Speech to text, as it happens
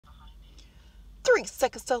3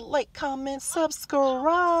 seconds to like, comment, subscribe.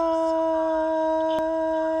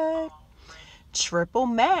 Triple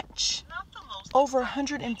match. Over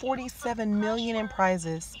 147 million in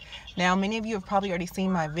prizes. Now, many of you have probably already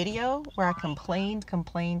seen my video where I complained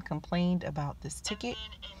about this ticket.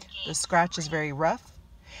 The scratch is very rough.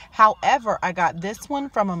 However, I got this one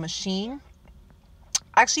from a machine.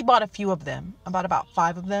 I actually bought a few of them. I bought about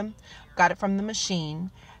 5 of them. Got it from the machine.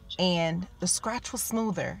 And the scratch was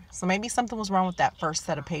smoother. So maybe something was wrong with that first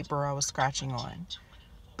set of paper I was scratching on.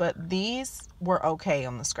 But these were okay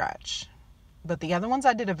on the scratch. But the other ones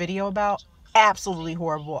I did a video about, absolutely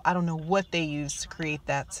horrible. I don't know what they used to create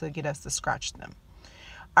that to get us to scratch them.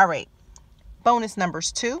 All right. Bonus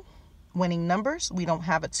numbers 2. Winning numbers, we don't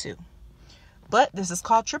have a 2. But this is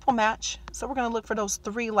called triple match. So we're going to look for those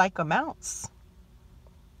 3 like amounts.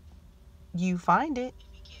 You find it.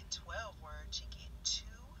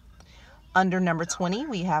 Under number 20,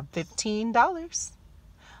 we have $15.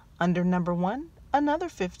 Under number 1, another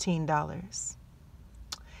 $15.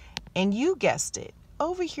 And you guessed it,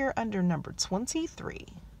 over here under number 23,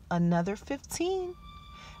 another 15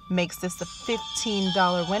 makes this a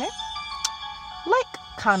 $15 winner. Like,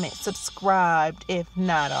 comment, subscribe if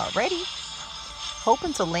not already.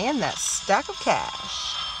 Hoping to land that stack of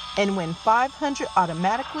cash and win $500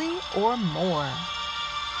 automatically or more.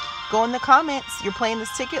 Go in the comments. You're playing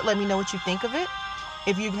this ticket. Let me know what you think of it.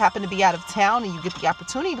 If you happen to be out of town and you get the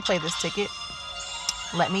opportunity to play this ticket,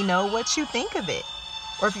 let me know what you think of it.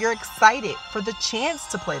 Or if you're excited for the chance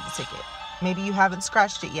to play the ticket. Maybe you haven't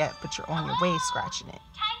scratched it yet, but you're on your way scratching it.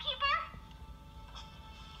 Timekeeper?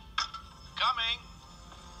 Coming.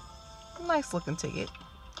 Nice looking ticket.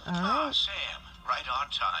 All right. Sam, right on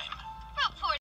time.